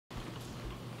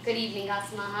Good evening,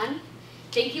 Kasamahan.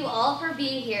 Thank you all for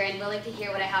being here and willing to hear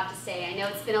what I have to say. I know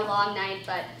it's been a long night,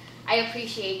 but I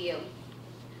appreciate you.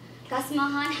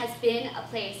 Kasamahan has been a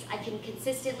place I can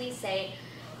consistently say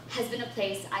has been a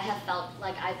place I have felt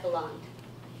like I've belonged.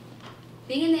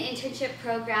 Being in the internship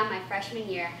program my freshman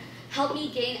year helped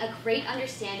me gain a great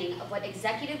understanding of what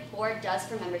executive board does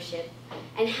for membership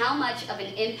and how much of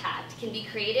an impact can be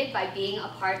created by being a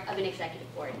part of an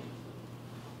executive board.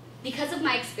 Because of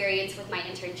my experience with my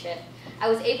internship, I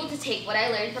was able to take what I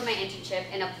learned from my internship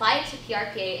and apply it to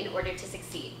PRPA in order to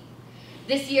succeed.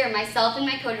 This year, myself and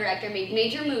my co-director made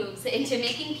major moves into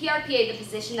making PRPA the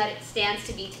position that it stands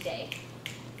to be today.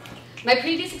 My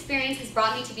previous experience has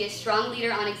brought me to be a strong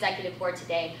leader on executive board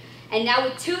today, and now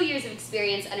with 2 years of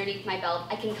experience underneath my belt,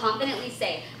 I can confidently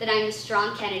say that I am a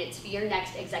strong candidate to be your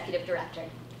next executive director.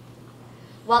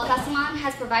 While Kasamahan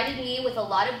has provided me with a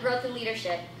lot of growth and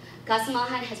leadership,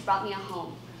 Kasamahan has brought me a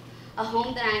home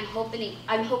that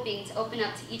I'm hoping to open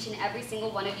up to each and every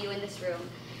single one of you in this room,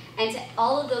 and to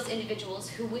all of those individuals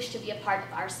who wish to be a part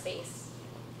of our space.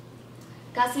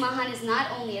 Kasamahan is not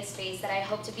only a space that I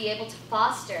hope to be able to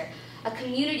foster a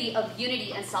community of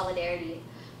unity and solidarity,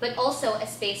 but also a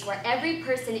space where every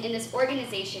person in this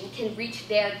organization can reach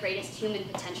their greatest human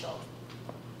potential.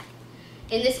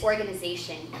 In this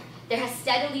organization, there has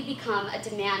steadily become a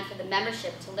demand for the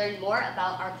membership to learn more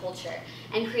about our culture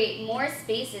and create more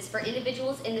spaces for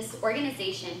individuals in this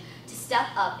organization to step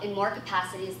up in more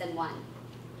capacities than one.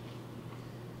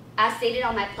 As stated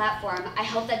on my platform, I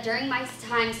hope that during my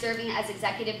time serving as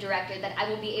executive director that I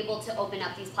will be able to open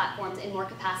up these platforms in more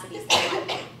capacities than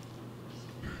one.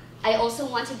 I also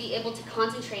want to be able to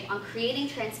concentrate on creating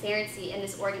transparency in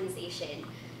this organization.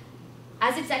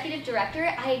 As executive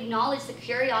director, I acknowledge the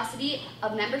curiosity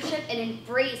of membership and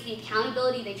embrace the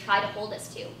accountability they try to hold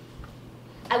us to.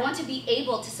 I want to be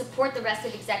able to support the rest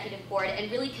of executive board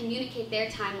and really communicate their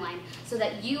timeline so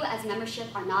that you as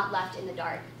membership are not left in the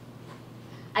dark.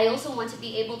 I also want to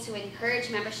be able to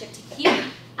encourage membership to keep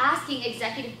asking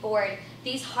executive board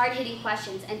these hard-hitting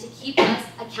questions and to keep us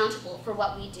accountable for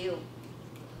what we do.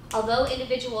 Although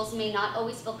individuals may not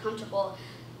always feel comfortable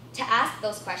to ask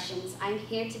those questions, I'm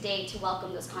here today to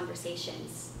welcome those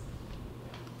conversations.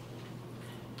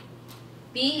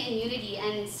 Being in unity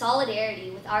and in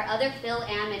solidarity with our other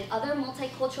Phil-Am and other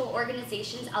multicultural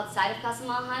organizations outside of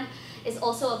Kasamahan is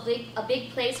also a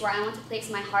big place where I want to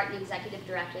place my heart in executive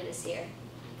director this year.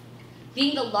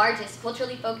 Being the largest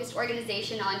culturally focused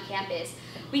organization on campus,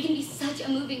 we can be such a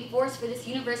moving force for this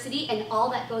university and all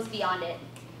that goes beyond it.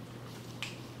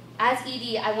 As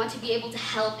ED, I want to be able to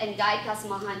help and guide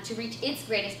Kasamahan to reach its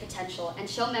greatest potential and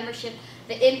show membership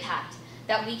the impact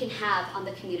that we can have on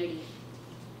the community.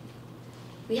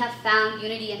 We have found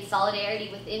unity and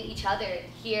solidarity within each other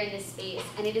here in this space,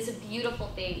 and it is a beautiful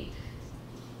thing.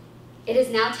 It is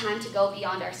now time to go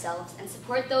beyond ourselves and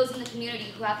support those in the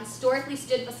community who have historically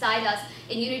stood beside us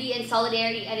in unity and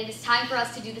solidarity, and it is time for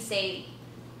us to do the same.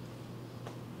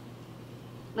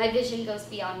 My vision goes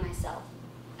beyond myself,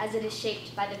 as it is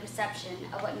shaped by the perception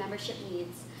of what membership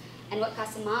needs and what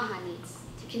Kasamahan needs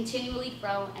to continually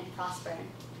grow and prosper.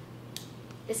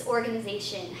 This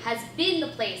organization has been the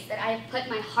place that I have put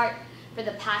my heart for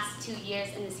the past 2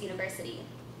 years in this university.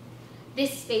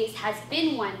 This space has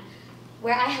been one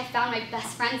where I have found my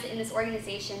best friends in this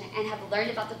organization and have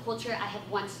learned about the culture I have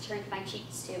once turned my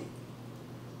cheeks to.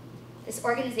 This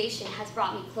organization has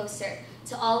brought me closer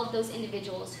to all of those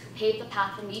individuals who paved the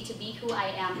path for me to be who I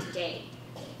am today.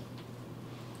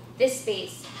 This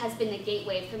space has been the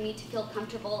gateway for me to feel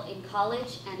comfortable in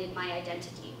college and in my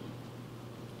identity.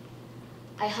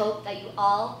 I hope that you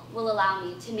all will allow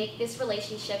me to make this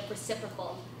relationship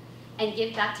reciprocal and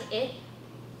give back to it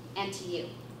and to you.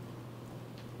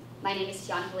 My name is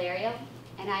Tiana, Valerio,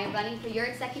 and I am running for your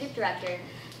executive director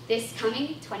this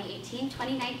coming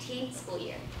 2018-2019 school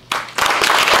year.